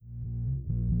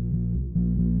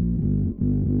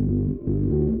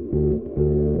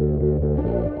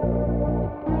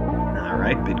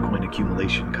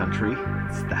accumulation country.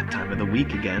 It's that time of the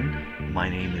week again. My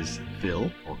name is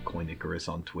Phil, or Coin Icarus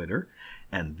on Twitter,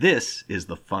 and this is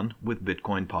the Fun with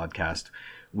Bitcoin podcast.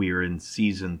 We are in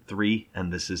season 3,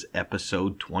 and this is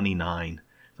episode 29.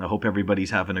 I hope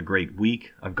everybody's having a great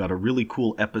week. I've got a really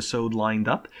cool episode lined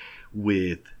up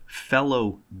with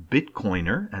fellow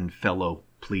Bitcoiner and fellow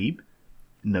plebe,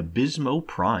 Nabismo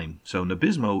Prime. So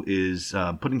Nabismo is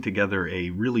putting together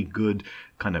a really good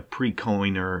kind of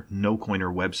pre-coiner,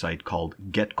 no-coiner website called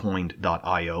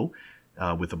getcoined.io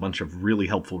with a bunch of really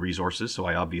helpful resources. So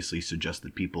I obviously suggest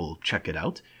that people check it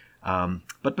out.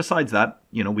 But besides that,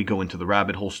 we go into the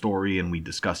rabbit hole story and we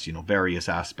discuss, various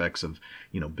aspects of,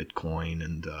 Bitcoin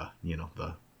and,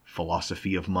 the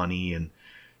philosophy of money and,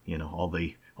 all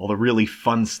the really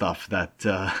fun stuff that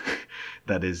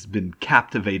that has been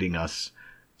captivating us.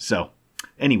 So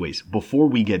anyways, before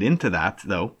we get into that,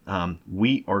 though,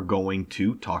 we are going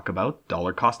to talk about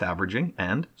dollar cost averaging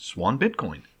and Swan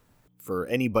Bitcoin. For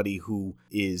anybody who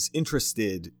is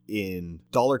interested in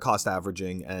dollar cost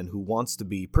averaging and who wants to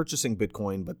be purchasing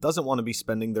Bitcoin but doesn't want to be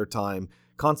spending their time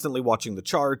constantly watching the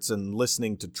charts and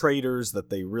listening to traders that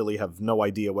they really have no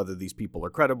idea whether these people are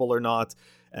credible or not,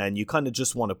 and you kind of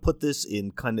just want to put this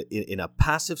in a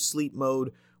passive sleep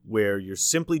mode where you're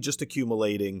simply just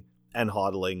accumulating and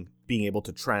hodling, being able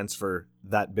to transfer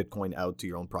that Bitcoin out to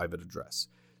your own private address.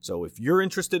 So if you're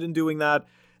interested in doing that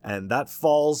and that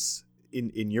falls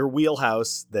in your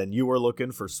wheelhouse, then you are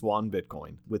looking for Swan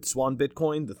Bitcoin. With Swan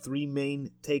Bitcoin, the 3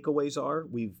 main takeaways are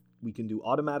we can do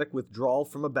automatic withdrawal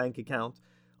from a bank account,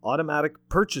 automatic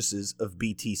purchases of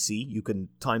BTC. You can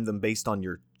time them based on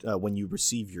your when you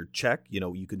receive your check.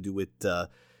 You can do it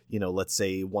let's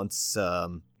say once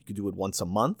you can do it once a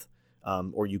month.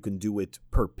 Or you can do it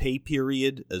per pay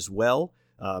period as well.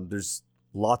 There's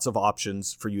lots of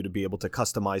options for you to be able to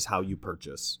customize how you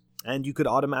purchase. And you could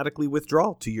automatically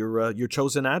withdraw to your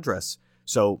chosen address.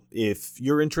 So if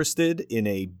you're interested in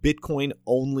a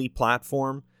Bitcoin-only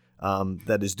platform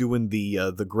that is doing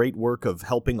the great work of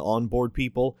helping onboard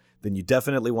people, then you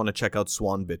definitely want to check out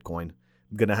Swan Bitcoin.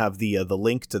 I'm going to have the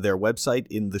link to their website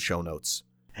in the show notes.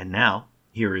 And now,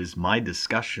 here is my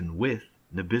discussion with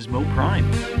Nabismo Prime.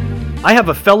 I have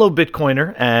a fellow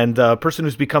Bitcoiner and a person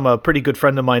who's become a pretty good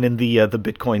friend of mine in the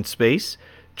Bitcoin space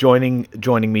joining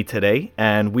me today,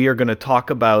 and we are going to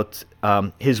talk about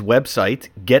his website,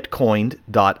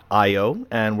 getcoined.io,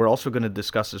 and we're also going to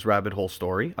discuss his rabbit hole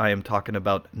story. I am talking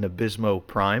about Nabismo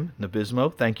Prime.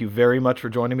 Nabismo, thank you very much for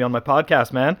joining me on my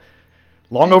podcast, man.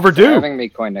 Long overdue. Thanks for having me,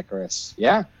 Coin Icarus.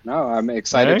 Yeah, no, I'm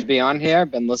excited to be on here.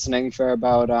 I've been listening for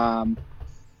about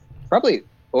probably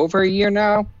over a year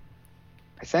now,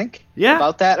 I think. Yeah.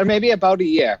 About that, or maybe about a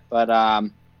year.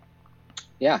 But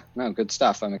good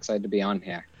stuff. I'm excited to be on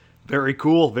here. Very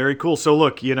cool, very cool. So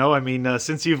look,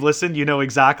 since you've listened, you know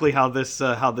exactly how this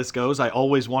goes. I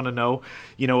always want to know,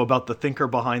 about the thinker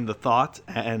behind the thought,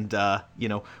 and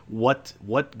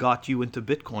what got you into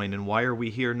Bitcoin, and why are we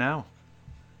here now?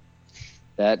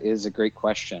 That is a great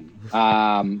question.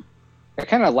 I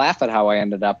kind of laugh at how I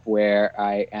ended up where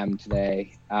I am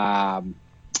today.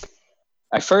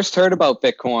 I first heard about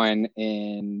Bitcoin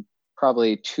in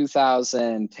probably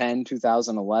 2010,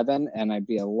 2011, and I'd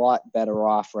be a lot better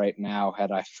off right now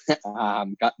had I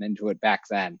gotten into it back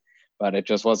then, but it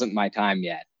just wasn't my time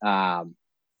yet. I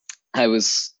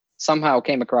somehow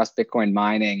came across Bitcoin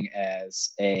mining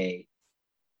as a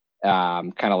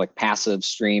kind of like passive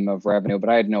stream of revenue, but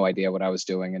I had no idea what I was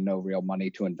doing and no real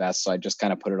money to invest, so I just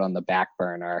kind of put it on the back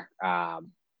burner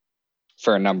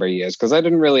for a number of years because I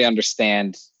didn't really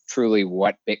understand truly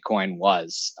what Bitcoin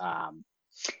was.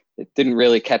 It didn't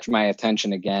really catch my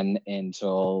attention again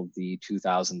until the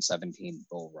 2017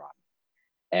 bull run.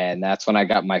 And that's when I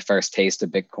got my first taste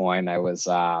of Bitcoin. I was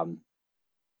a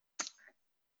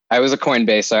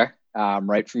Coinbaser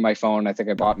right from my phone. I think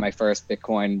I bought my first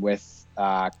Bitcoin with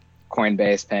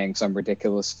Coinbase paying some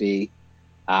ridiculous fee.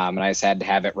 And I just had to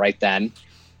have it right then.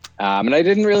 And I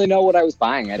didn't really know what I was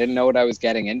buying. I didn't know what I was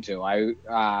getting into.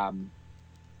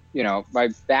 My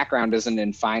background isn't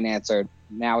in finance, or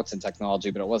now it's in technology,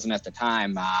 but it wasn't at the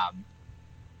time. I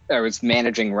was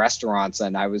managing restaurants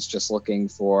and I was just looking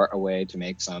for a way to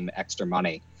make some extra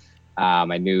money.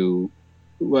 I knew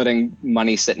letting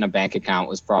money sit in a bank account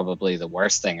was probably the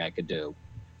worst thing I could do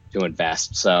to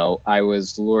invest. So I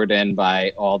was lured in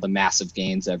by all the massive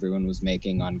gains everyone was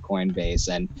making on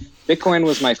Coinbase, and Bitcoin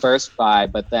was my first buy,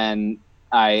 but then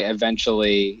I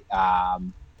eventually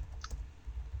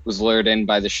was lured in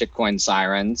by the shitcoin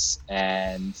sirens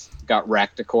and got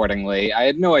wrecked accordingly. I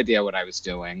had no idea what I was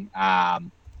doing.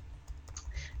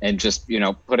 And just,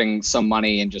 putting some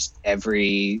money in just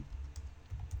every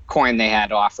coin they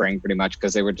had offering pretty much,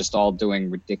 because they were just all doing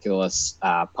ridiculous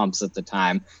pumps at the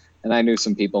time. And I knew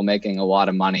some people making a lot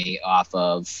of money off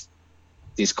of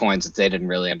these coins that they didn't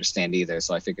really understand either.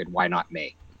 So I figured, why not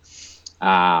me?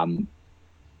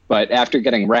 But after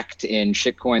getting wrecked in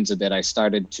shitcoins a bit, I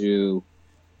started to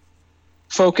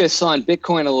focus on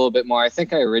Bitcoin a little bit more. I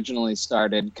think I originally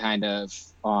started kind of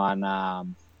on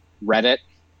Reddit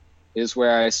is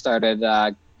where I started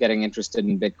getting interested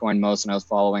in Bitcoin most, and I was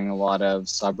following a lot of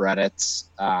subreddits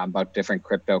about different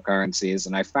cryptocurrencies,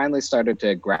 and I finally started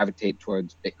to gravitate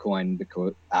towards Bitcoin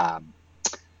because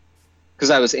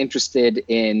I was interested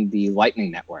in the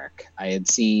Lightning Network. I had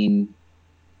seen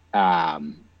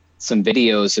some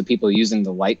videos of people using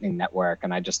the Lightning Network,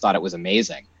 and I just thought it was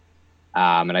amazing.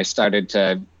 And I started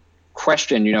to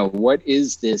question, what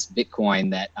is this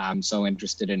Bitcoin that I'm so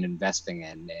interested in investing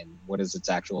in, and what is its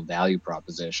actual value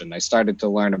proposition? I started to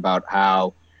learn about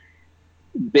how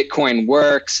Bitcoin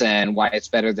works and why it's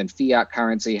better than fiat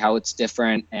currency, how it's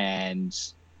different, and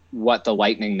what the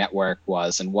Lightning Network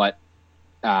was, and what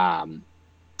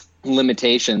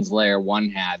limitations Layer 1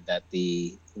 had that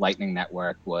the Lightning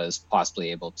Network was possibly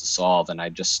able to solve. And I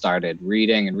just started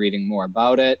reading more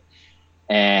about it.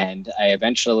 And I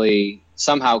eventually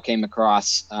somehow came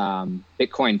across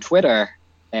Bitcoin Twitter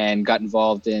and got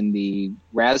involved in the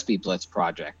Raspberry Blitz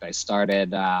project. I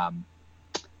started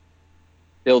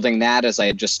building that as I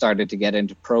had just started to get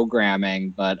into programming,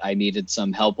 but I needed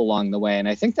some help along the way. And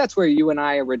I think that's where you and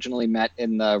I originally met,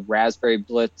 in the Raspberry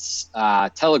Blitz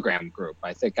Telegram group.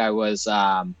 I think I was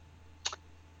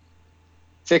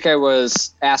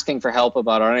asking for help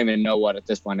about, I don't even know what at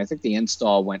this point. I think the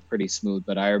install went pretty smooth,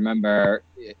 but I remember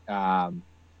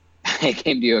I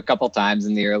came to you a couple times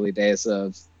in the early days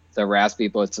of the Raspberry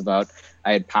Blitz about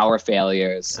I had power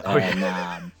failures.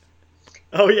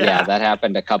 Yeah, that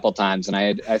happened a couple times. And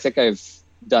I think I've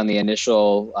done the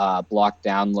initial block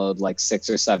download like 6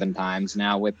 or 7 times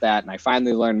now with that. And I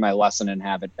finally learned my lesson and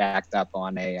have it backed up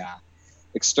on a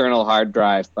external hard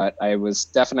drive. But I was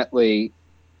definitely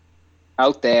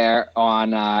out there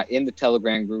on in the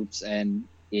Telegram groups and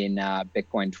in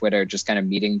Bitcoin Twitter, just kind of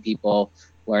meeting people,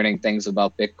 learning things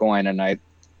about Bitcoin. And I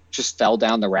just fell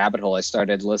down the rabbit hole. I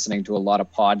started listening to a lot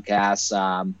of podcasts,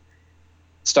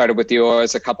 started with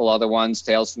yours, a couple other ones,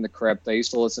 Tales from the Crypt. I used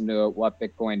to listen to What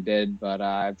Bitcoin Did, but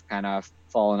I've kind of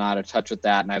fallen out of touch with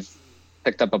that. And I've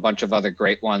picked up a bunch of other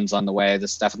great ones on the way, the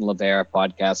Stephan Livera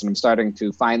podcast. And I'm starting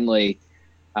to finally,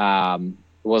 it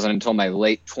wasn't until my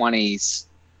late 20s,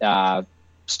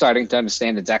 starting to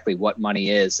understand exactly what money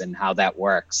is and how that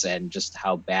works, and just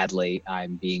how badly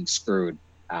I'm being screwed.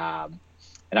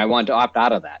 And I wanted to opt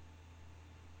out of that.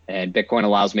 And Bitcoin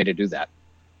allows me to do that.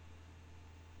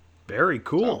 Very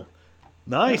cool.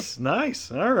 Nice.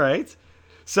 All right.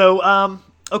 So,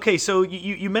 okay. So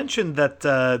you mentioned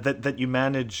that you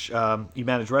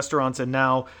manage restaurants, and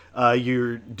now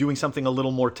you're doing something a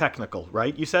little more technical,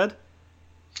 right? You said.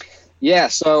 Yeah.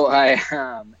 So I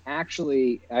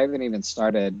haven't even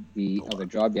started the other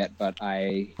job yet, but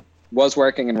I was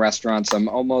working in restaurants.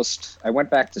 I went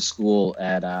back to school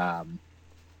at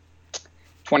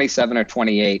 27 or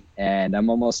 28, and I'm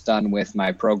almost done with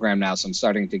my program now. So I'm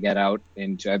starting to get out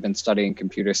into, I've been studying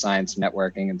computer science,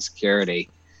 networking, and security,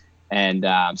 and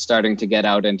I'm starting to get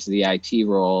out into the IT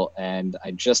role. And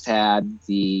I just had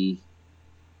the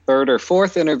 3rd or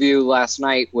 4th interview last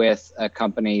night with a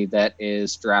company that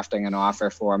is drafting an offer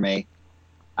for me.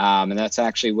 And that's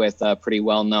actually with a pretty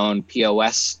well-known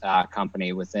POS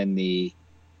company within the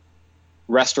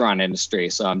restaurant industry.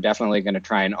 So I'm definitely going to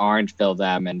try and orange pill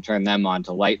them and turn them on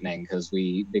to Lightning, because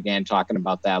we began talking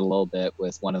about that a little bit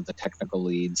with one of the technical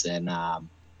leads in the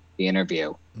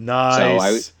interview. Nice. So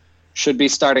I should be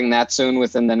starting that soon,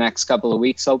 within the next couple of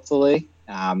weeks, hopefully.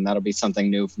 That'll be something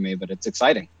new for me, but it's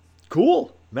exciting.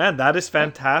 Cool, man. That is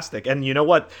fantastic. And you know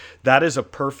what? That is a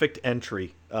perfect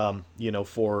entry,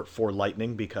 for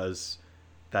Lightning, because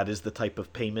that is the type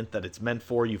of payment that it's meant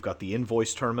for. You've got the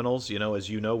invoice terminals, as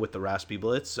you know, with the Raspberry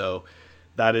Blitz. So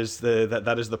that is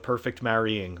the perfect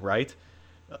marrying, right?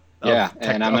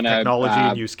 And I'm going to technology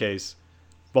and use case.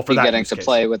 Well, for be that getting to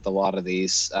play with a lot of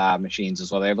these machines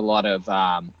as well. They have a lot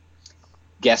of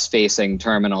guest-facing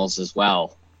terminals as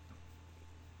well,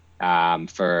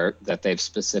 for that they've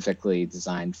specifically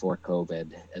designed for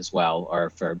COVID as well,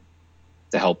 or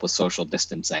to help with social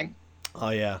distancing.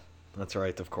 Oh yeah, that's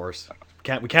right. Of course,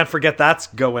 we can't forget that's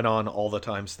going on all the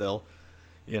time still.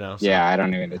 So. Yeah, I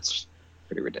don't even. It's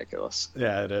pretty ridiculous.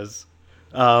 Yeah, it is.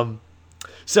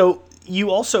 So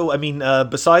you also,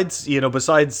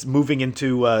 besides moving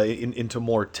into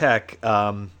more tech,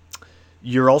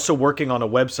 you're also working on a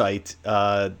website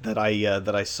that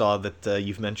I saw that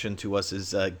you've mentioned to us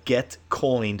is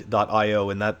getcoined.io,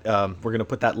 and that we're going to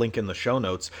put that link in the show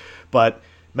notes. But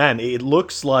man, it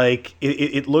looks like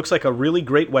it looks like a really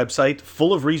great website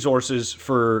full of resources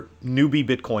for newbie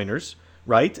Bitcoiners,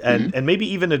 right? And maybe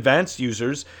even advanced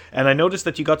users. And I noticed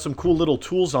that you got some cool little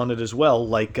tools on it as well,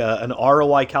 like an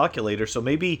ROI calculator. So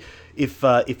maybe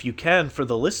if you can, for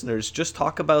the listeners, just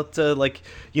talk about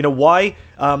why.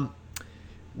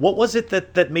 What was it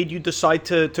that made you decide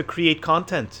to create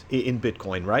content in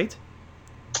Bitcoin, right?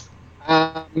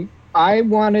 I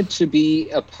wanted to be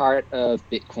a part of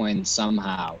Bitcoin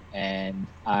somehow, and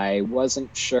I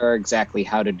wasn't sure exactly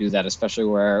how to do that, especially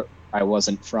where I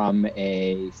wasn't from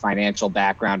a financial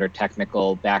background or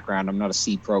technical background. I'm not a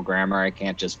C programmer. I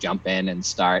can't just jump in and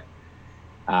start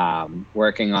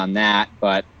working on that,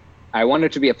 but I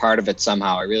wanted to be a part of it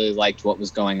somehow. I really liked what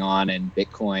was going on in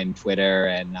Bitcoin, Twitter,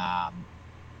 and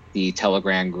the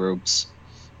Telegram groups.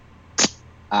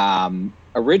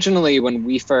 Originally, when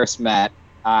we first met,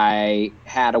 I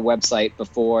had a website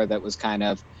before that was kind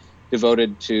of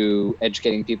devoted to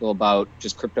educating people about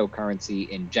just cryptocurrency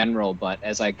in general. But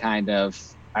as I don't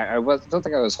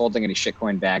think I was holding any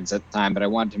shitcoin bags at the time, but I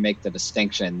wanted to make the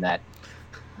distinction that,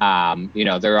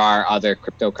 there are other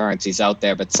cryptocurrencies out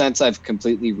there. But since I've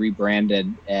completely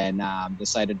rebranded and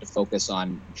decided to focus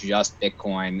on just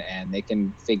Bitcoin, and they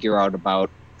can figure out about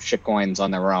shitcoins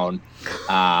on their own,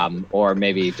 or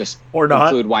maybe just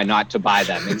include why not to buy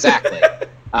them. Exactly.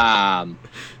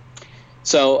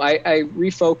 So I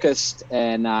refocused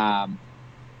and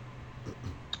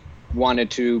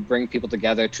wanted to bring people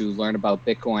together to learn about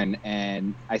Bitcoin.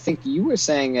 And I think you were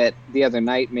saying it the other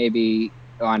night, maybe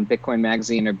on Bitcoin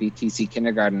Magazine or BTC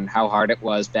Kindergarten, how hard it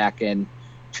was back in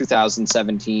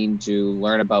 2017 to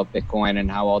learn about Bitcoin and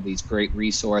how all these great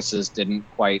resources didn't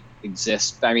quite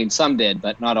exist. I mean, some did,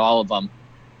 but not all of them.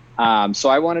 So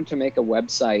I wanted to make a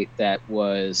website that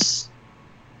was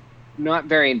not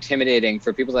very intimidating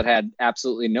for people that had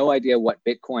absolutely no idea what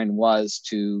Bitcoin was,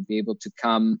 to be able to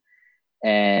come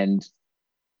and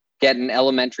get an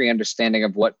elementary understanding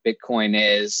of what Bitcoin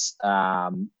is,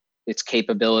 its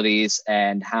capabilities,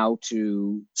 and how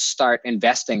to start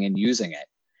investing and using it.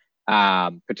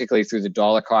 Particularly through the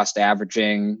dollar cost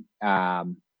averaging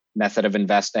method of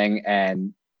investing,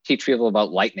 and teach people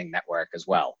about Lightning Network as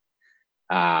well.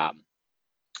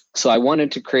 So I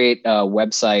wanted to create a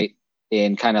website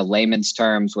in kind of layman's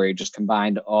terms where you just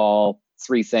combined all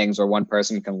three things, or one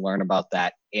person can learn about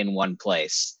that in one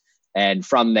place. And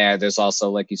from there, there's also,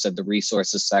 like you said, the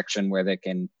resources section where they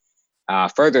can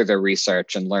further their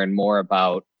research and learn more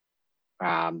about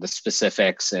the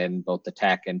specifics in both the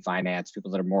tech and finance,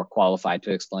 people that are more qualified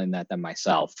to explain that than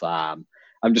myself. I'm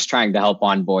just trying to help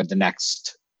onboard the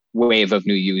next wave of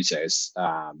new users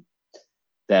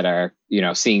that are,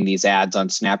 seeing these ads on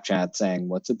Snapchat saying,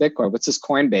 what's a Bitcoin? What's this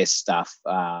Coinbase stuff?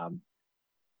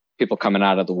 People coming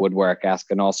out of the woodwork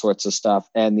asking all sorts of stuff.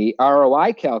 And the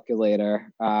ROI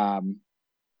calculator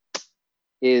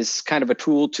is kind of a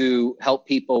tool to help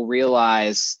people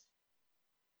realize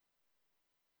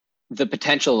the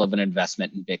potential of an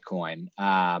investment in Bitcoin.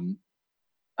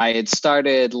 I had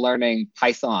started learning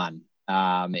Python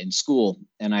in school,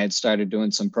 and I had started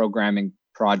doing some programming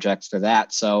projects for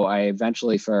that. So I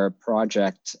eventually, for a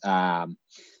project,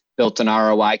 built an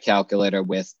ROI calculator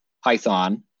with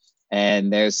Python,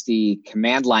 and there's the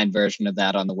command line version of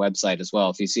that on the website as well.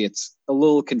 If you see, it's a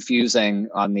little confusing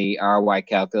on the ROI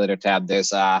calculator tab.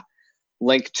 There's a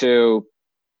link to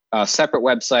a separate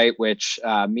website, which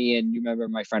me and, you remember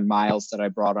my friend Miles that I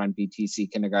brought on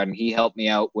BTC Kindergarten, he helped me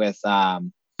out with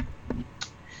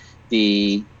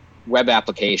the web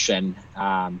application,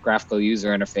 graphical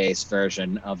user interface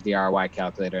version of the ROI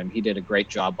calculator. And he did a great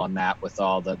job on that with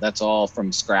that's all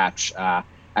from scratch,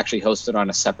 actually hosted on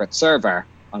a separate server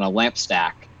on a LAMP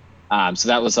stack. So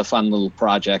that was a fun little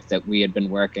project that we had been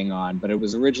working on, but it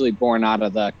was originally born out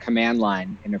of the command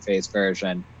line interface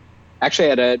version.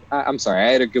 Actually,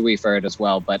 I had a GUI for it as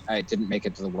well, but I didn't make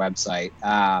it to the website.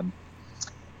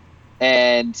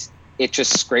 And it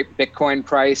just scraped Bitcoin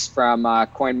price from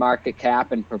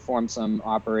CoinMarketCap and performed some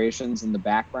operations in the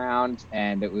background.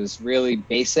 And it was really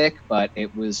basic, but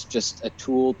it was just a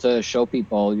tool to show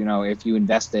people, if you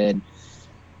invested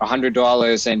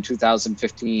 $100 in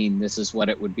 2015, this is what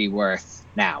it would be worth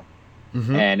now.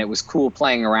 Mm-hmm. And it was cool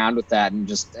playing around with that and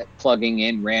just plugging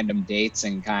in random dates,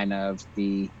 and kind of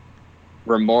the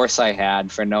remorse I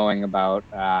had for knowing about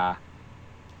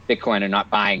Bitcoin and not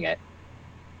buying it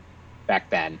back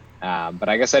then. But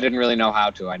I guess I didn't really know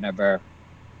how to. I don't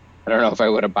know if I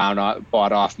would have bought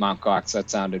off Mt. Gox. That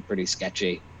sounded pretty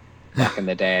sketchy. back in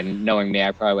the day. And knowing me,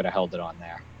 I probably would have held it on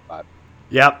there. But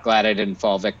Yep. glad I didn't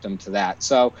fall victim to that.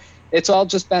 So it's all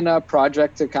just been a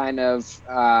project to kind of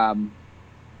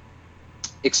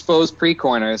expose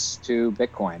pre-coiners to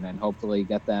Bitcoin and hopefully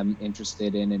get them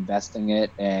interested in investing it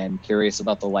and curious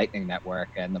about the Lightning Network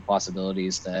and the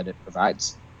possibilities that it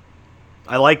provides.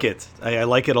 I like it. I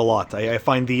like it a lot. I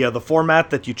find the format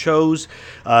that you chose.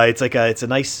 It's a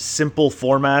nice simple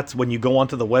format. When you go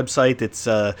onto the website, it's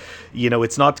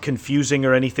it's not confusing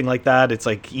or anything like that. It's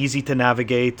like easy to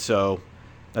navigate. So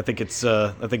I think it's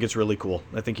really cool.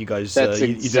 I think you guys That's you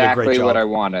did a great exactly job. what I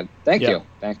wanted. Thank Yeah.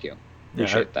 you.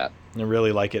 Appreciate that. I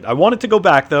really like it. I wanted to go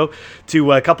back though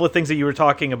to a couple of things that you were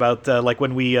talking about, like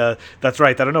when we. That's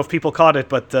right. I don't know if people caught it,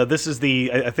 but this is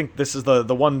I think this is the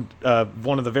one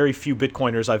of the very few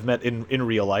Bitcoiners I've met in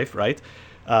real life. Right?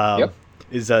 Yep.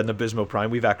 Is Nabismo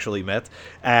Prime. We've actually met,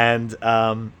 and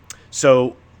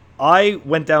so I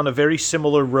went down a very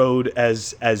similar road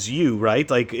as you, right?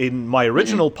 Like in my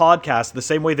original podcast, the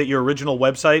same way that your original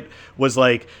website was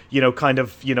like, kind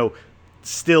of,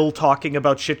 still talking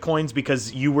about shitcoins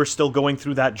because you were still going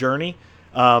through that journey.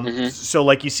 So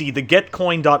like you see, the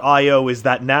getcoin.io is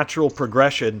that natural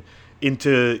progression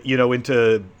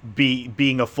into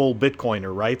being a full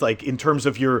Bitcoiner, right? Like in terms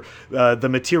of your the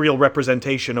material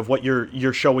representation of what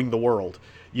you're showing the world,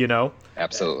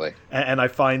 Absolutely. And I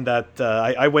find that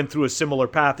I went through a similar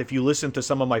path. If you listen to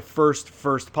some of my first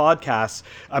podcasts,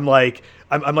 I'm like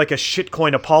a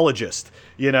shitcoin apologist,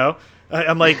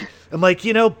 I'm like,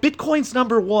 Bitcoin's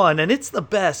number one and it's the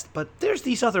best, but there's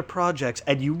these other projects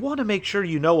and you want to make sure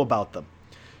you know about them.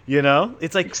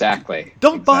 It's like, Exactly.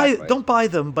 Don't buy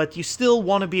them, but you still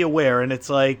want to be aware. And it's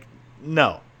like,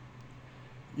 no,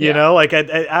 like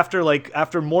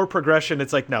after more progression,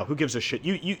 it's like, no, who gives a shit?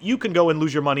 You can go and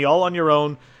lose your money all on your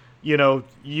own.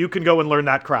 You can go and learn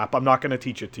that crap. I'm not going to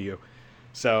teach it to you.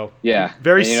 So yeah,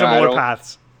 very similar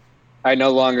paths. I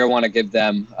no longer want to give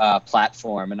them a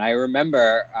platform. And I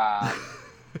remember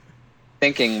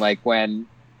thinking, like, when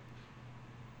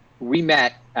we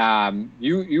met,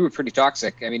 you were pretty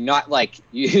toxic. I mean, not like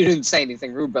you didn't say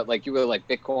anything rude, but like you were like,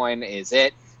 Bitcoin is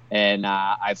it. And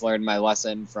I've learned my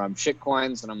lesson from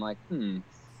shitcoins. And I'm like,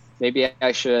 maybe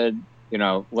I should,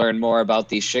 learn more about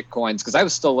these shitcoins. Because I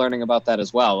was still learning about that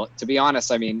as well. To be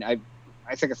honest, I mean, I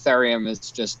think Ethereum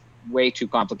is just way too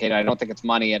complicated. I don't think it's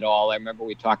money at all. I remember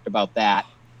we talked about that.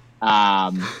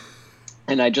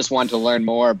 And I just wanted to learn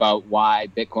more about why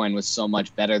Bitcoin was so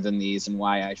much better than these and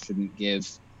why I shouldn't give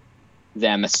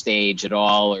them a stage at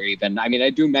all. Or even, I mean,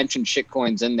 I do mention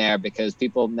shitcoins in there because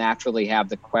people naturally have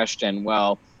the question,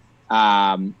 well,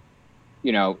 I've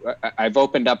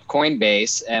opened up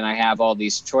Coinbase and I have all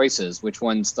these choices. Which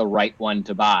one's the right one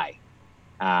to buy?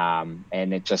 And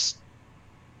it just,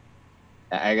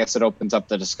 I guess it opens up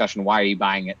the discussion. Why are you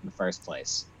buying it in the first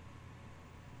place?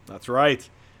 That's right.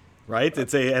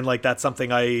 Right. And like, that's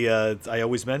something I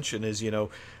always mention is,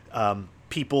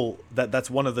 people that's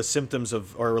one of the symptoms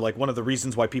of, or like one of the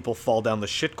reasons why people fall down the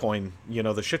shitcoin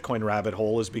rabbit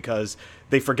hole is because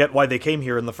they forget why they came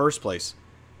here in the first place.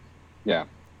 Yeah.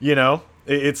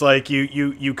 It's like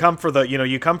you come for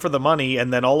the money,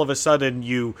 and then all of a sudden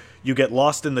you get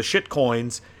lost in the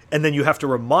shitcoins. And then you have to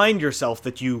remind yourself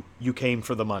that you came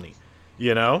for the money,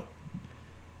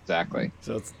 Exactly.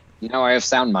 So it's, I have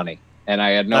sound money, and I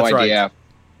had no idea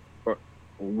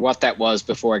what that was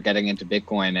before getting into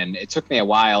Bitcoin. And it took me a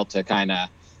while to kind of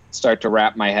start to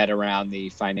wrap my head around the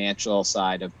financial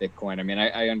side of Bitcoin. I mean,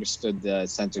 I understood the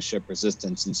censorship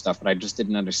resistance and stuff, but I just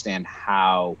didn't understand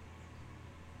how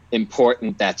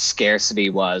important that scarcity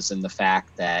was and the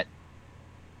fact that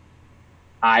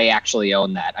I actually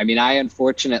own that. I mean, I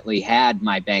unfortunately had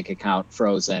my bank account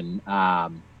frozen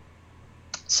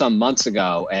some months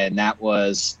ago, and that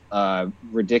was a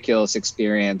ridiculous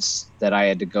experience that I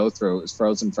had to go through. It was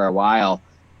frozen for a while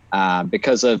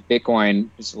because of Bitcoin.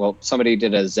 Well, somebody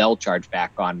did a Zelle chargeback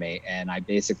on me, and I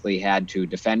basically had to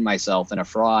defend myself in a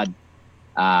fraud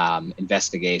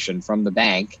investigation from the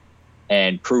bank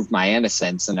and prove my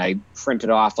innocence. And I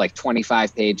printed off like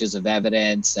 25 pages of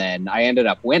evidence, and I ended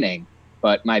up winning.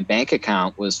 But my bank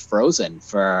account was frozen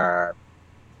for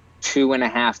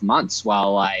 2.5 months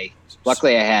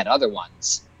luckily I had other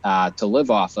ones to live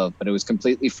off of, but it was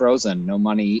completely frozen, no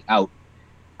money out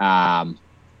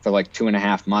for like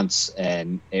 2.5 months.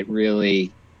 And it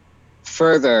really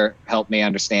further helped me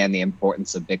understand the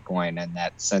importance of Bitcoin and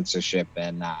that censorship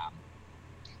and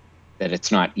that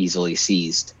it's not easily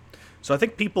seized. So I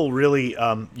think people really,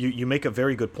 you make a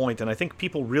very good point, and I think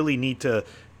people really need to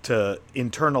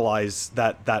internalize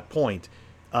that point.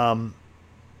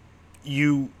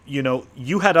 You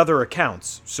had other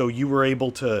accounts, so you were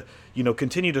able to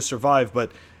continue to survive.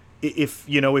 But if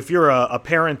you're a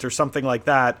parent or something like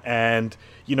that, and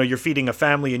you're feeding a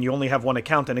family and you only have one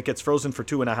account and it gets frozen for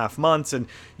 2.5 months and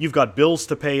you've got bills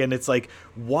to pay, and it's like,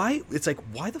 why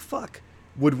the fuck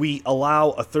would we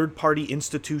allow a third party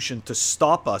institution to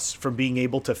stop us from being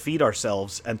able to feed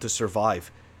ourselves and to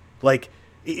survive? Like,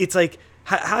 it's like,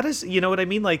 how does, you know what I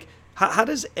mean? Like, how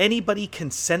does anybody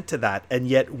consent to that? And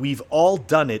yet we've all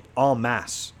done it en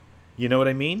masse. You know what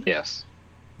I mean? Yes.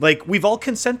 Like, we've all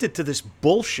consented to this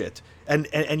bullshit. And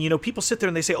people sit there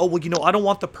and they say, oh, well, I don't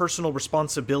want the personal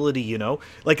responsibility,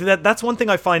 Like, that's one thing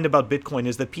I find about Bitcoin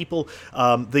is that people,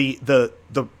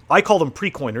 I call them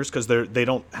pre-coiners because they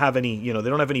don't have any, they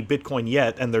don't have any Bitcoin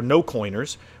yet, and they're no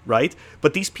coiners, right?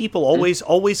 But these people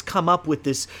always come up with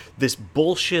this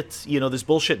bullshit, this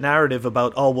bullshit narrative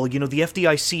about, oh, well, the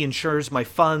FDIC insures my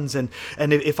funds, and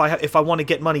if I want to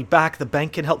get money back, the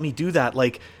bank can help me do that.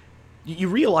 Like, you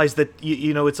realize that,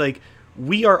 it's like,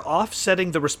 we are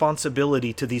offsetting the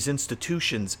responsibility to these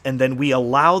institutions, and then we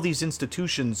allow these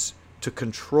institutions to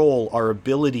control our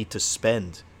ability to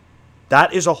spend.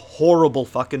 That is a horrible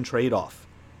fucking trade-off.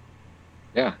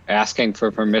 Yeah, asking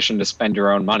for permission to spend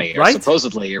your own money, or right?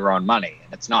 Supposedly your own money,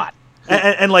 and it's not.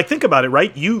 And like, think about it,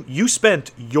 right? You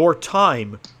spent your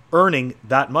time earning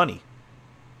that money,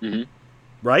 mm-hmm.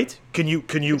 right? Can you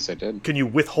Yes, I did. Can you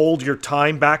withhold your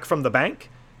time back from the bank?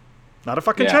 Not a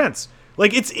fucking chance.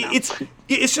 Like, it's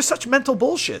just such mental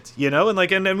bullshit, and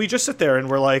like, and we just sit there and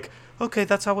we're like, okay,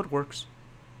 that's how it works.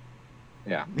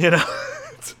 Yeah.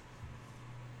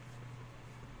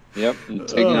 Yep.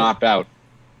 Taking opt out.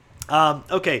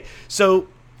 Okay, so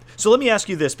let me ask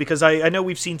you this, because I know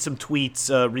we've seen some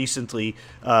tweets recently,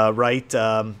 right?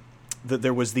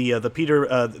 There was the Peter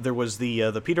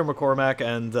McCormack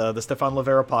and the Stefan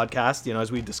Livera podcast.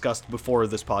 As we discussed before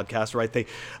this podcast, right? They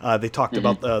talked mm-hmm.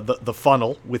 about the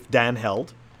funnel with Dan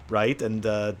Held, right? And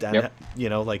Dan,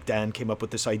 yep. Like, Dan came up with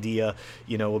this idea,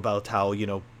 about how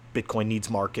Bitcoin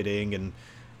needs marketing, and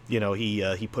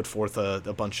he put forth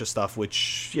a bunch of stuff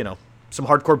which some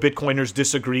hardcore Bitcoiners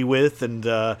disagree with, and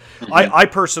mm-hmm. I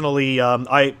personally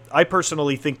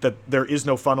think that there is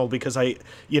no funnel, because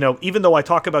even though I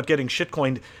talk about getting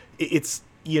shitcoined, it's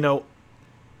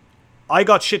I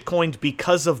got shitcoined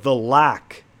because of the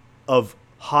lack of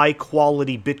high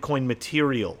quality Bitcoin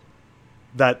material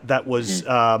that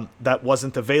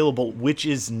wasn't available, which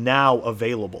is now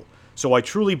available. So I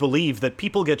truly believe that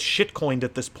people get shitcoined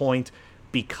at this point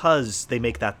because they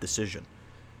make that decision.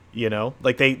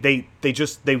 Like, they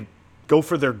go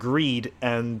for their greed,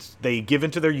 and they give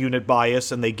into their unit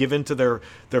bias, and they give into their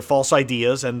false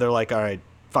ideas, and they're like, all right,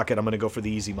 fuck it, I'm going to go for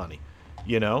the easy money,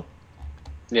 Yeah.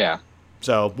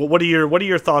 So, what are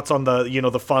your thoughts on the,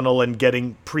 the funnel and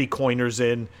getting pre-coiners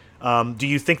in? Do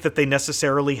you think that they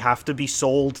necessarily have to be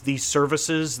sold these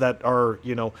services that are,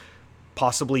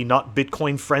 possibly not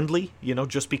Bitcoin friendly,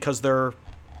 just because they're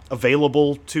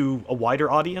available to a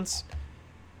wider audience?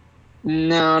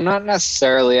 No, not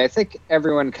necessarily. I think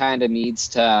everyone kind of needs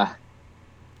to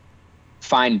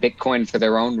find Bitcoin for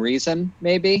their own reason,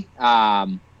 maybe,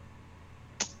 and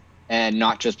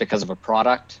not just because of a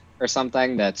product or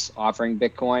something that's offering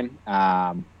Bitcoin,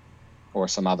 or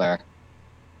some other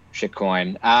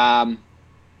shitcoin. I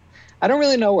don't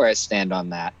really know where I stand on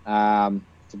that,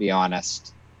 to be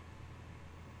honest.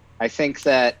 I think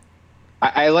that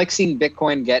I like seeing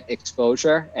Bitcoin get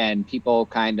exposure and people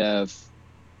kind of,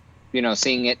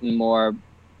 seeing it in more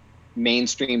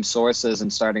mainstream sources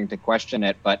and starting to question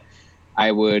it. But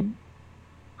I would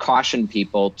caution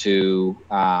people to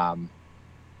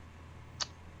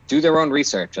do their own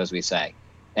research, as we say,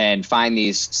 and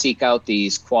seek out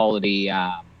these quality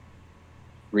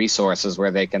resources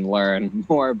where they can learn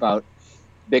more about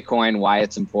Bitcoin, why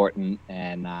it's important,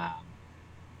 and how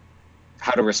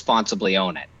to responsibly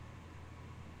own it.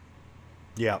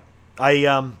 Yeah.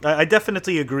 I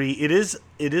definitely agree. It is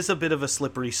a bit of a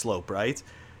slippery slope, right?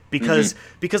 Because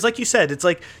like you said, it's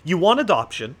like, you want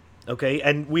adoption, okay?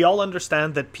 And we all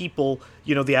understand that people,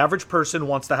 the average person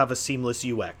wants to have a seamless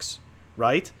UX,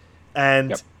 right?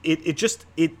 And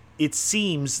yep. It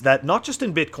seems that not just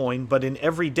in Bitcoin, but in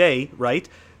every day, right?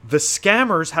 The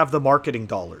scammers have the marketing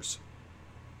dollars,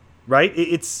 right?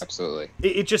 It's absolutely.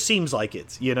 It just seems like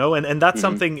it, and that's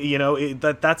something,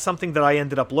 that's something that I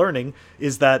ended up learning,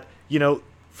 is that,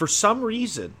 for some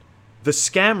reason, the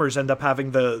scammers end up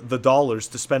having the dollars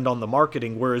to spend on the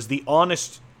marketing, whereas the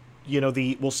honest,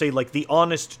 we'll say, like, the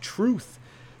honest truth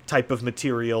type of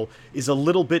material is a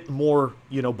little bit more,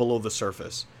 below the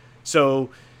surface. So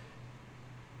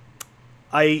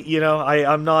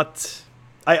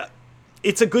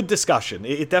it's a good discussion.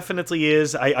 It definitely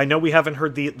is. I know we haven't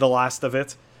heard the last of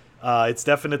it. It's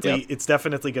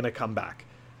definitely going to come back.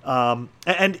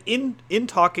 And in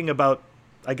talking about,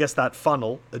 I guess, that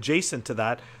funnel adjacent to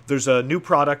that, there's a new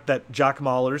product that Jack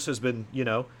Mallers has been,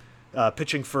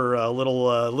 pitching for a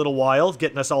little while,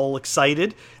 getting us all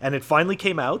excited, and it finally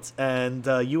came out. And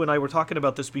you and I were talking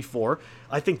about this before.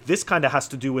 I think this kind of has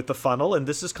to do with the funnel, and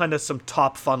this is kind of some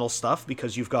top funnel stuff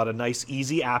because you've got a nice,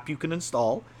 easy app you can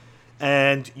install,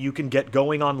 and you can get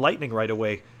going on Lightning right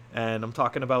away. And I'm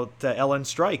talking about LN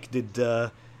Strike. Did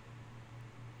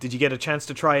you get a chance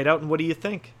to try it out, and what do you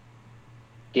think?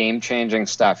 Game-changing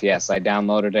stuff. Yes, I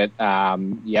downloaded it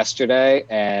yesterday,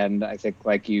 and I think,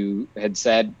 like you had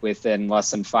said, within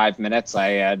less than 5 minutes,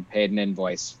 I had paid an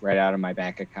invoice right out of my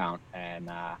bank account.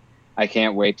 And I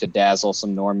can't wait to dazzle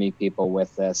some normie people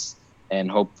with this,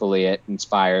 and hopefully it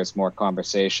inspires more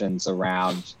conversations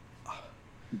around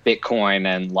Bitcoin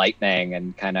and Lightning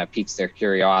and kind of piques their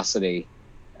curiosity.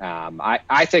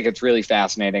 I think it's really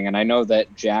fascinating, and I know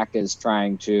that Jack is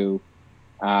trying to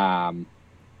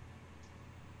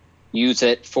use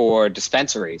it for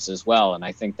dispensaries as well, and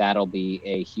I think that'll be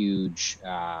a huge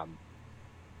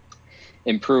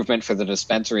improvement for the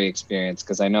dispensary experience,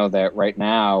 because I know that right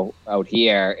now out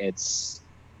here it's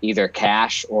either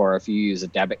cash, or if you use a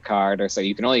debit card, or so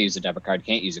you can only use a debit card, you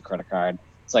can't use a credit card.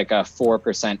 It's like a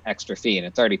 4% extra fee, and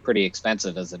it's already pretty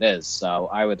expensive as it is. So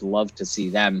I would love to see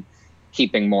them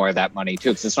keeping more of that money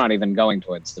too, because it's not even going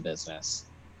towards the business,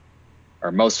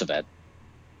 or most of it.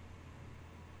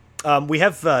 We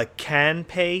have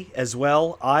CanPay as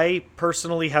well. I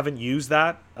personally haven't used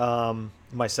that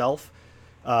myself.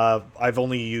 I've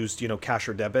only used cash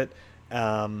or debit.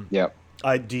 Yep.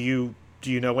 Do you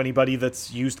know anybody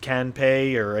that's used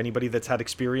CanPay, or anybody that's had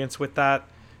experience with that?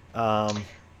 No,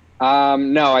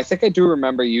 I think I do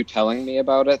remember you telling me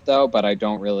about it though, but I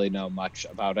don't really know much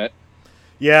about it.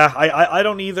 Yeah, I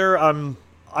don't either.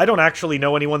 I don't actually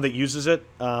know anyone that uses it.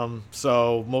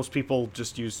 So most people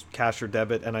just use cash or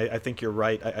debit, and I think you're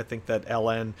right. I think that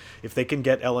LN, if they can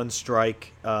get LN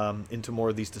Strike into more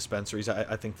of these dispensaries,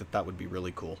 I think that would be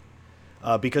really cool.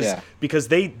 Because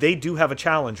they do have a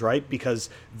challenge, right? Because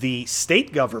the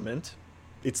state government,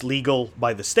 it's legal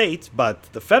by the state, but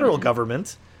the federal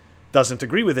government doesn't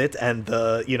agree with it, and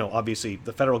obviously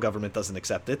the federal government doesn't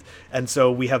accept it, and so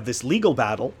we have this legal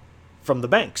battle from the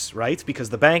banks, right? Because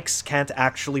the banks can't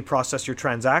actually process your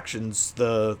transactions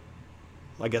I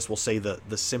guess we'll say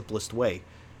the simplest way,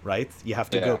 right? You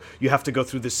have to go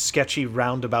through this sketchy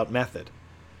roundabout method.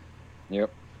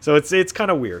 Yep. So it's kind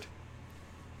of weird.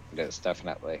 It is,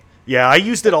 definitely. Yeah, I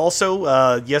used it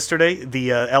also yesterday, the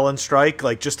LN Strike,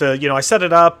 like just to, I set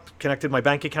it up, connected my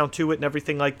bank account to it and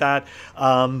everything like that.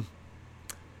 I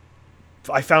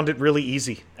found it really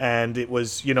easy, and it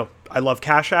was, I love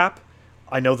Cash App.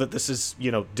 I know that this is,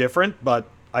 different, but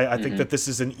I think that this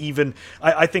is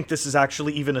I think this is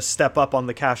actually even a step up on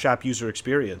the Cash App user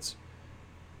experience.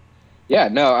 Yeah,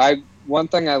 no, one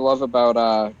thing I love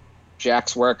about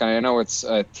Jack's work, and I know it's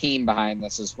a team behind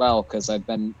this as well, because I've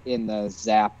been in the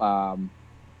Zap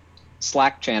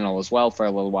Slack channel as well for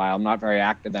a little while. I'm not very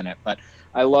active in it, but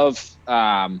I love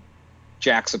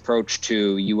Jack's approach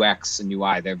to UX and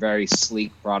UI. They're very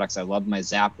sleek products. I love my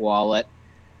Zap wallet.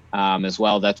 As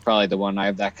well. That's probably the one I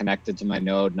have that connected to my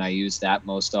node, and I use that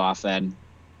most often.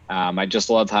 I just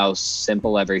love how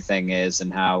simple everything is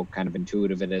and how kind of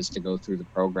intuitive it is to go through the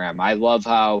program. I love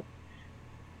how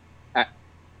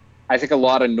I think a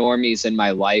lot of normies in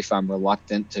my life, I'm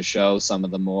reluctant to show some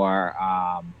of the more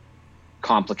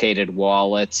complicated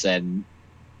wallets and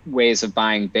ways of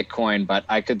buying Bitcoin, but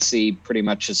I could see pretty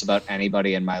much just about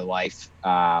anybody in my life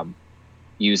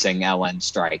using LN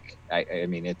Strike. I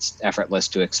mean, it's effortless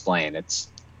to explain. It's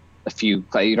you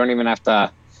don't even have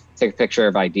to take a picture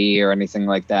of ID or anything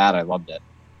like that. I loved it.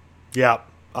 Yeah,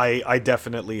 I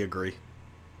definitely agree.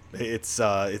 It's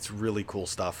really cool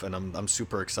stuff, and I'm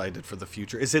super excited for the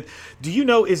future. Is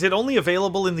it only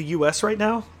available in the US right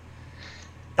now?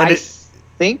 I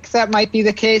think that might be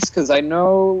the case, because I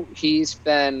know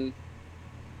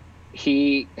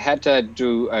he had to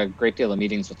do a great deal of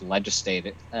meetings with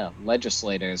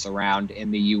legislators around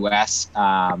in the U.S.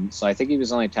 So I think he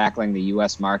was only tackling the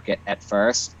U.S. market at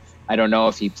first. I don't know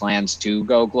if he plans to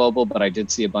go global, but I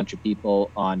did see a bunch of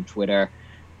people on Twitter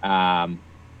kind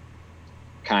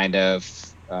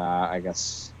of, I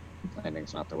guess, complaining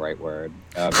is not the right word,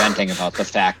 venting about the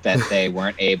fact that they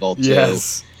weren't able to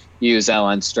use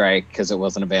LN Strike because it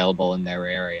wasn't available in their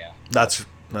area. That's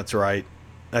right.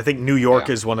 I think New York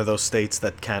is one of those states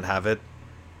that can't have it.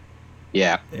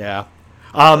 Yeah. Yeah.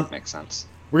 That makes sense.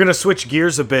 We're going to switch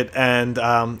gears a bit, and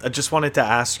I just wanted to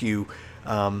ask you,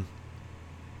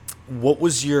 what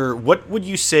would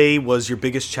you say was your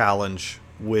biggest challenge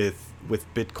with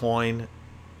Bitcoin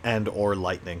and or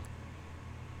Lightning?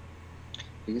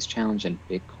 Biggest challenge in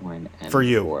Bitcoin and For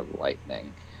you. or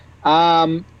Lightning.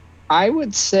 I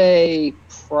would say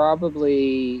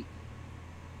probably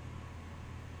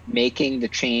making the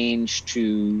change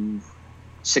to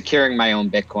securing my own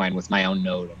Bitcoin with my own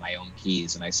node and my own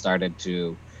keys. And I started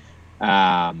to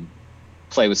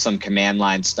play with some command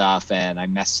line stuff, and I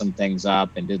messed some things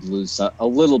up and did lose a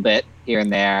little bit here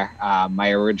and there.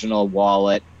 My original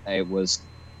wallet, the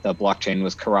blockchain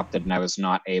was corrupted, and I was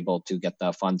not able to get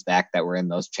the funds back that were in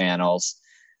those channels.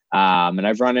 And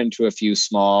I've run into a few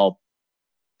small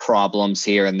problems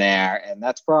here and there, and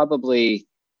that's probably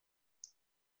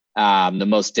the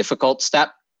most difficult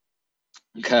step,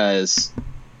 because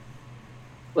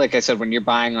like I said, when you're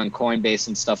buying on Coinbase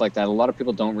and stuff like that, a lot of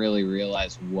people don't really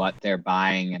realize what they're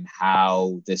buying and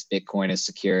how this Bitcoin is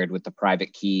secured with the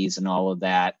private keys and all of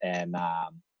that. And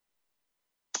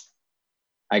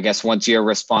I guess once you're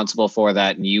responsible for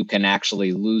that and you can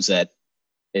actually lose it,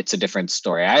 it's a different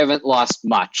story. I haven't lost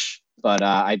much, but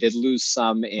I did lose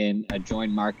some in a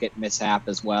join market mishap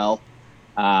as well.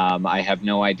 I have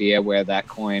no idea where that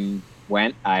coin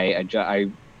went.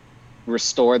 I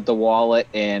restored the wallet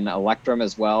in Electrum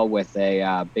as well with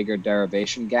a bigger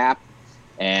derivation gap,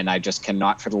 and I just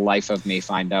cannot for the life of me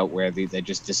find out where they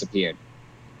just disappeared.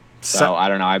 So I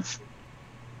don't know.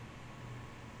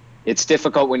 It's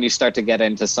difficult when you start to get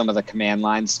into some of the command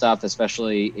line stuff,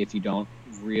 especially if you don't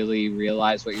really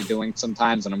realize what you're doing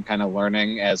sometimes, and I'm kind of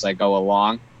learning as I go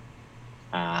along.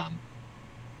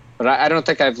 But I don't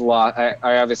think I've lost.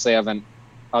 I obviously haven't,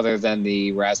 other than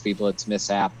the Raspberry Blitz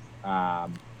mishap. I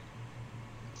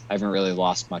haven't really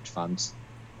lost much funds.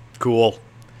 Cool.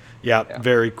 Yeah,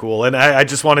 very cool. And I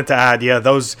just wanted to add,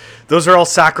 those are all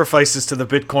sacrifices to the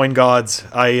Bitcoin gods.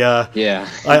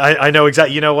 I know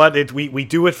exactly. You know what? We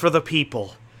do it for the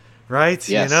people, right?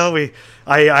 Yes. You know,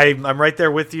 I'm right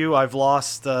there with you. I've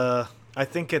lost. I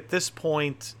think at this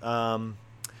point,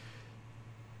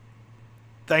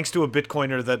 thanks to a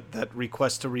Bitcoiner that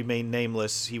requests to remain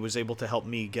nameless, he was able to help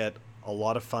me get a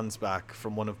lot of funds back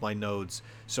from one of my nodes.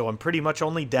 So I'm pretty much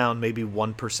only down maybe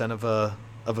 1% of a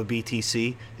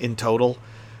BTC in total.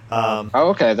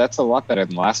 Okay, that's a lot better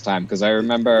than last time, because I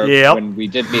remember when we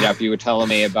did meet up, you were telling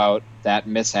me about that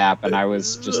mishap, and I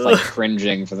was just like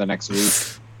cringing for the next week.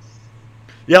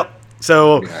 Yep.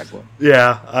 So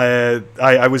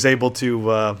I was able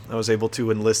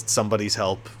to enlist somebody's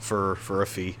help for a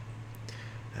fee,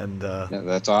 and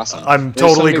that's awesome. I'm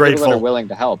totally grateful. People that are willing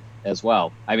to help as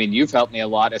well. I mean, you've helped me a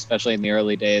lot, especially in the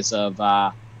early days of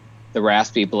the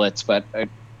Raspberry Blitz, but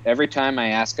every time I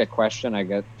ask a question, I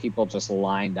get people just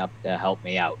lined up to help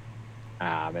me out.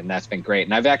 And that's been great.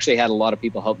 And I've actually had a lot of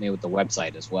people help me with the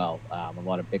website as well. A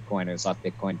lot of Bitcoiners off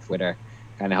Bitcoin Twitter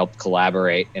kind of helped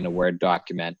collaborate in a Word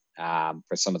document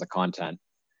for some of the content.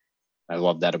 I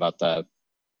love that about the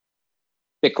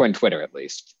Bitcoin Twitter, at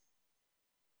least.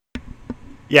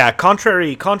 Yeah,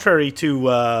 contrary to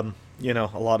a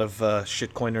lot of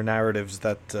shitcoiner narratives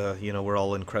that we're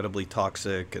all incredibly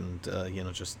toxic and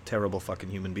just terrible fucking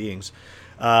human beings.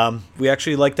 We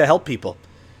actually like to help people.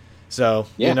 So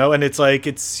and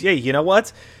it's you know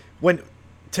what? When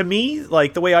to me,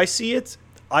 like the way I see it,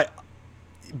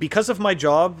 because of my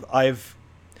job, I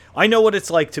know what it's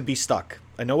like to be stuck.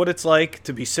 I know what it's like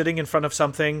to be sitting in front of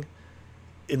something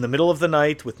in the middle of the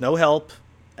night with no help,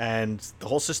 and the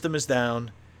whole system is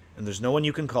down, and there's no one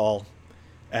you can call.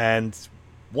 And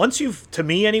once you've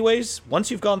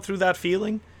gone through that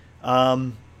feeling,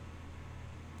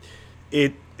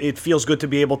 it feels good to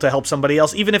be able to help somebody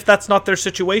else, even if that's not their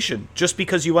situation, just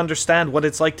because you understand what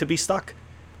it's like to be stuck.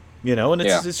 And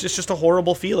it's just a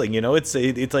horrible feeling.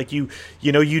 It's like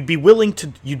you'd be willing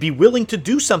to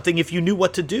do something if you knew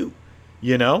what to do.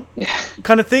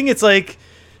 Kind of thing. It's like,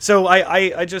 so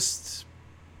I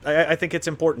think it's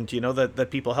important, that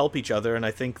people help each other, and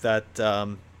I think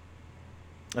that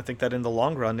in the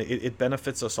long run it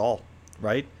benefits us all,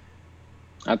 right?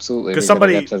 Absolutely. Because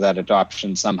somebody get to that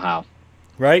adoption somehow,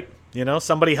 right?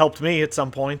 Somebody helped me at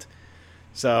some point,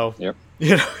 so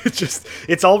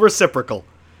it's all reciprocal.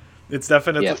 It's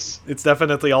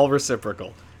definitely all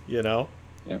reciprocal. Gotta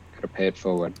pay it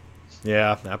forward.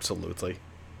 Yeah, absolutely.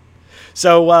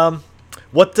 So,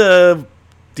 what do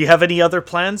you have any other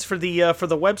plans for the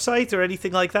website or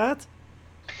anything like that?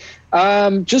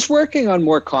 Just working on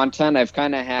more content. I've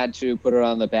kind of had to put it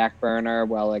on the back burner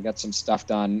while I got some stuff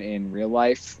done in real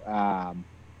life.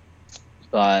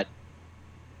 But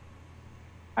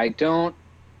I don't.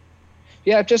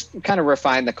 Just kind of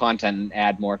refine the content and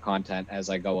add more content as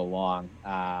I go along.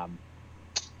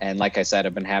 And like I said,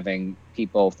 I've been having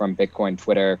people from Bitcoin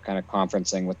Twitter kind of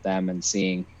conferencing with them and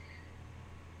seeing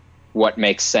what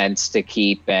makes sense to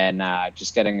keep, and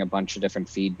just getting a bunch of different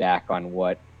feedback on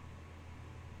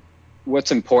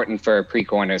what's important for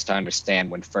pre-coiners to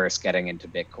understand when first getting into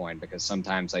Bitcoin, because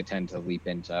sometimes I tend to leap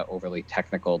into overly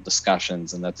technical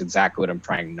discussions, and that's exactly what I'm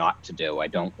trying not to do. I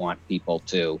don't want people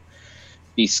to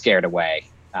be scared away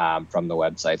from the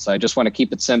website. So I just want to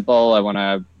keep it simple. I want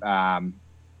to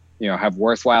have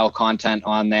worthwhile content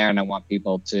on there, and I want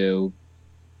people to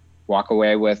walk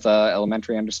away with an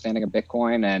elementary understanding of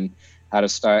Bitcoin and how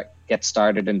to get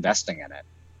started investing in it.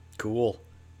 Cool.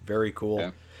 Very cool.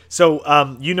 Yeah.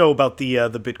 So you know about the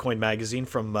Bitcoin magazine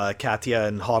from Katya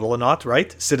and Hodlonaut,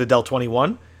 right? Citadel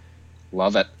 21.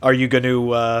 Love it. Are you going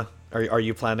to are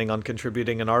you planning on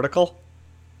contributing an article?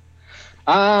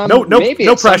 Maybe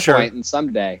no at pressure. Some point and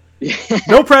someday.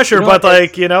 No pressure, but I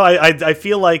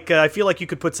feel like you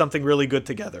could put something really good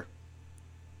together.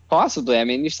 Possibly. I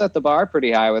mean, you set the bar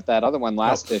pretty high with that other one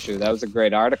last issue. That was a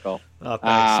great article. Oh,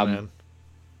 thanks, man.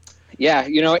 Yeah,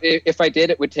 if I did,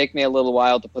 it would take me a little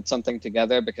while to put something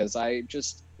together, because I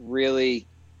just really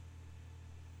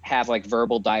have like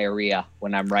verbal diarrhea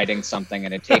when I'm writing something,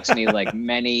 and it takes me like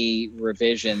many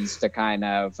revisions to kind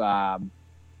of,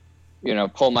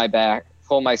 pull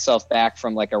myself back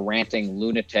from like a ranting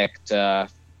lunatic to,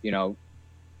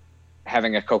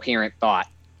 having a coherent thought.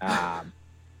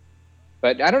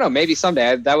 But I don't know, maybe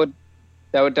someday that would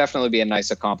definitely be a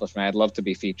nice accomplishment. I'd love to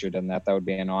be featured in that. That would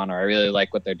be an honor. I really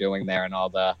like what they're doing there and all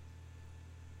the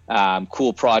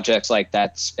cool projects like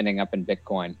that spinning up in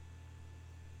Bitcoin.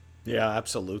 Yeah,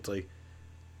 absolutely.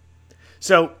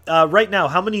 So right now,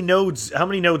 how many nodes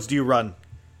do you run?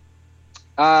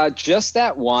 Just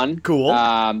that one. Cool.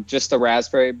 Just the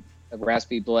Raspberry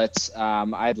Blitz.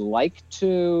 I'd like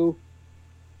to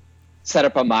set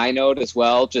up a MyNode as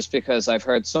well, just because I've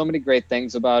heard so many great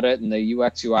things about it, and the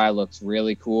UX UI looks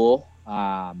really cool.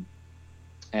 And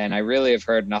I really have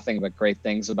heard nothing but great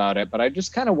things about it, but I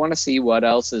just kind of want to see what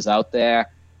else is out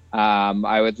there.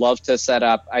 I would love to set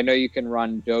up, I know you can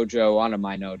run Dojo on a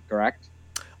MyNode, correct?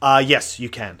 Yes, you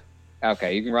can.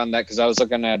 Okay, you can run that, because I was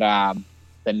looking at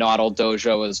the Nodl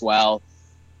Dojo as well.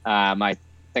 I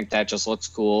think that just looks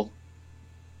cool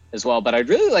as well, but I'd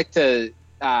really like to,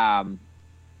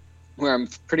 where I'm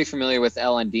pretty familiar with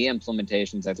LND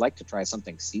implementations, I'd like to try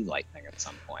something C Lightning at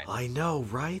some point. I know,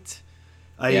 right?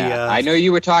 I know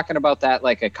you were talking about that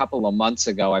like a couple of months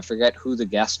ago. I forget who the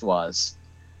guest was.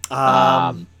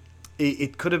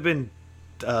 It could have been,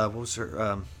 what was her?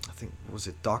 I think, was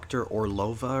it Dr.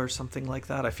 Orlova or something like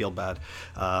that? I feel bad.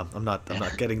 I'm not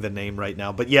getting the name right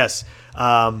now, but yes.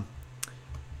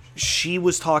 She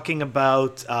was talking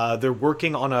about they're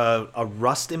working on a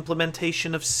Rust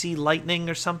implementation of C Lightning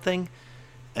or something,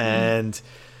 and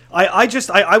I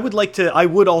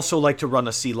would also like to run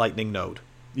a C Lightning node.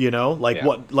 Where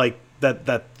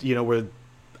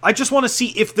I just want to see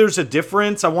if there's a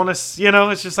difference. I want to,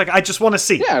 it's just like I just want to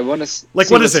see. Yeah, I want to see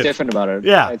what is it different about it.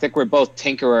 Yeah, I think we're both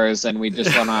tinkerers, and we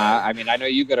just want to. I mean, I know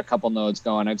you got a couple nodes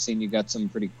going. I've seen you got some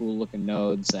pretty cool looking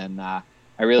nodes, and I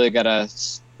really got to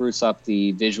spruce up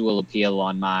the visual appeal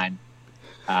on mine,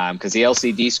 because the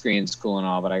LCD screen's cool and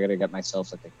all, but I got to get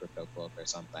myself like a Crypto Cloak or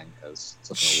something, because it's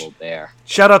looking a little bare.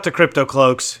 Shout out to Crypto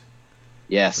Cloaks.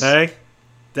 Yes. Hey,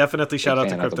 definitely shout out to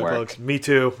Fan of Crypto the work. Cloaks. Me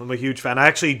too. I'm a huge fan. I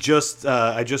actually just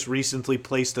recently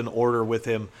placed an order with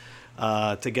him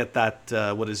to get that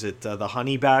the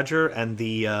Honey Badger and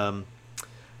the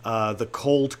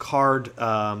Cold Card.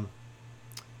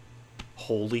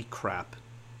 Holy crap!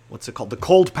 What's it called? The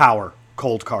Cold Power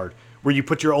Cold Card, where you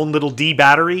put your own little D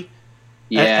battery.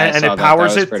 Yeah, and I saw it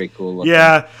powers that was it. pretty cool looking.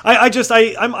 Yeah,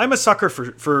 I'm a sucker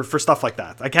for stuff like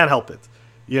that. I can't help it.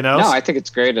 No, I think it's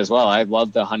great as well. I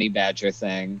love the Honey Badger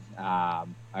thing. I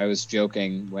was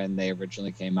joking when they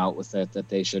originally came out with it that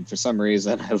they should, for some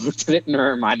reason, I looked at it and it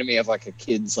reminded me of like a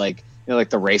kid's, like, like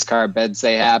the race car beds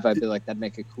they have. I'd be like, that'd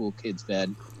make a cool kid's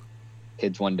bed.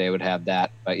 Kids one day would have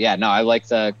that. But yeah, no, I like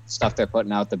the stuff they're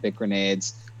putting out, the big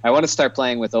grenades. I want to start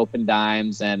playing with open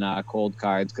dimes and cold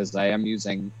cards, because I am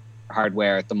using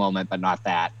hardware at the moment, but not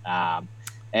that.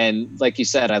 And like you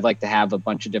said, I'd like to have a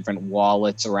bunch of different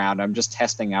wallets around. I'm just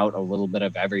testing out a little bit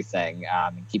of everything,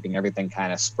 and keeping everything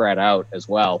kind of spread out as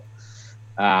well.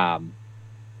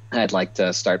 I'd like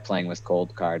to start playing with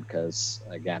Cold Card, because,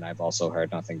 again, I've also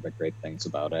heard nothing but great things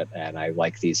about it, and I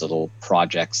like these little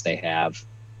projects they have.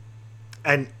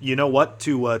 And you know what?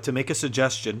 To make a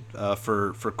suggestion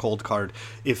for Cold Card,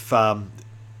 if one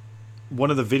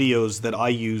of the videos that I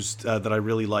used that I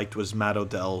really liked was Matt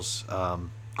Odell's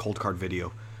Cold Card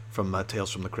video from Tales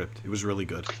from the Crypt. It was really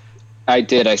good. I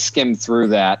did. I skimmed through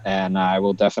that, and I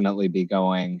will definitely be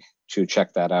going to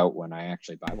check that out when I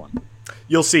actually buy one.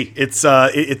 You'll see. It's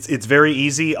very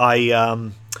easy.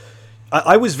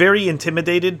 I was very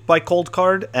intimidated by Cold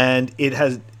Card, and it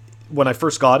has when I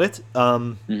first got it.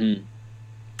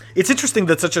 It's interesting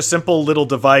that such a simple little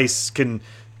device can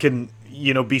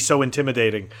be so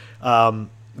intimidating.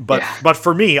 But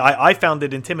for me, I found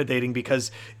it intimidating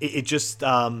because it just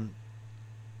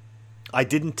I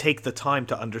didn't take the time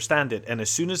to understand it, and as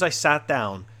soon as I sat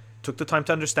down, took the time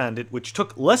to understand it, which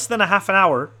took less than a half an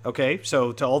hour. Okay,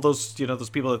 so to all those those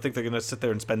people that think they're going to sit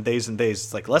there and spend days and days,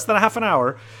 it's like less than a half an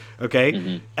hour.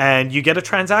 Okay, and you get a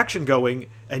transaction going,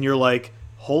 and you're like,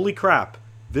 holy crap,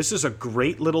 this is a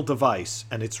great little device,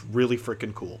 and it's really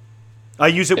freaking cool. I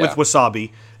use it with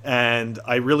Wasabi, and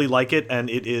I really like it, and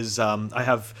it is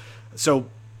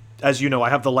as you know, I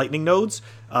have the Lightning nodes,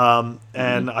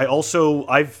 and I also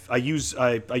I use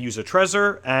a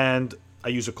Trezor, and I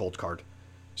use a Cold Card.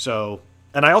 So,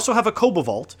 and I also have a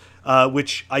Cobalt,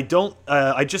 which I don't.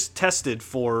 I just tested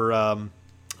for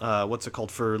what's it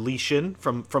called, for Li Xin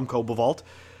from Cobalt,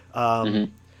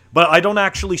 but I don't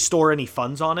actually store any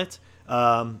funds on it.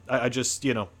 I just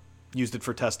used it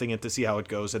for testing it to see how it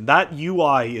goes, and that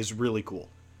UI is really cool.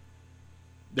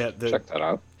 Check that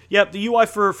out. Yeah, the UI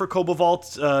for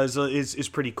Cobalt is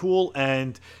pretty cool,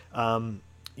 and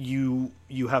you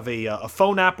have a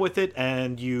phone app with it,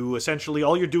 and you essentially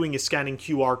all you're doing is scanning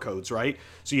QR codes, right?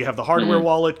 So you have the hardware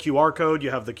wallet QR code,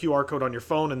 you have the QR code on your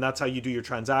phone, and that's how you do your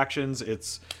transactions.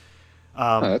 It's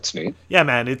that's neat. Yeah,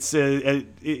 man, it's air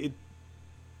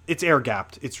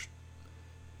gapped. It's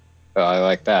I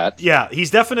like that. Yeah,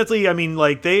 he's definitely. I mean,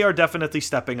 like they are definitely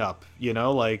stepping up.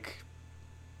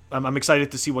 I'm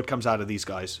excited to see what comes out of these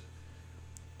guys.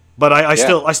 But I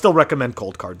still recommend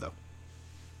Cold Card though.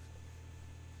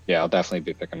 Yeah, I'll definitely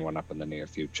be picking one up in the near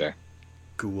future.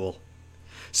 Cool.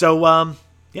 So,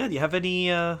 do you have any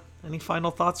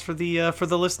final thoughts for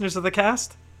the listeners of the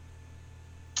cast?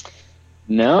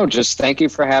 No, just thank you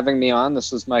for having me on.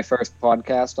 This was my first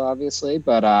podcast, obviously,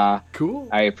 but cool.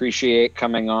 I appreciate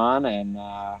coming on and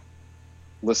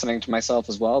listening to myself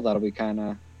as well. That'll be kind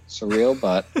of surreal,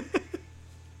 but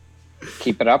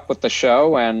keep it up with the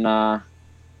show, and love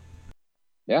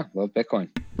Bitcoin.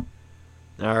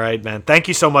 All right, man. Thank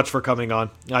you so much for coming on.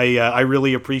 I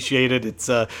really appreciate it.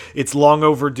 It's long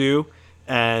overdue,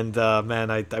 and man,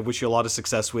 I wish you a lot of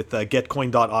success with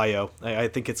Getcoin.io. I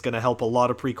think it's going to help a lot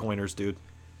of pre-coiners, dude.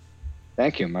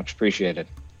 Thank you. Much appreciated.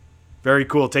 Very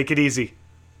cool. Take it easy.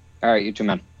 All right, you too,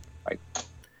 man. Bye.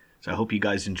 So I hope you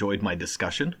guys enjoyed my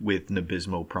discussion with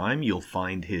Nabismo Prime. You'll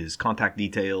find his contact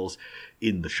details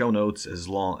in the show notes, as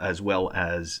well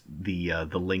as the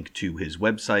link to his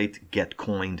website,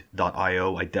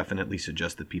 getcoined.io. I definitely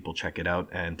suggest that people check it out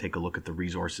and take a look at the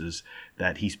resources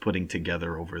that he's putting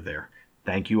together over there.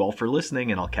 Thank you all for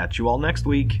listening, and I'll catch you all next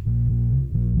week.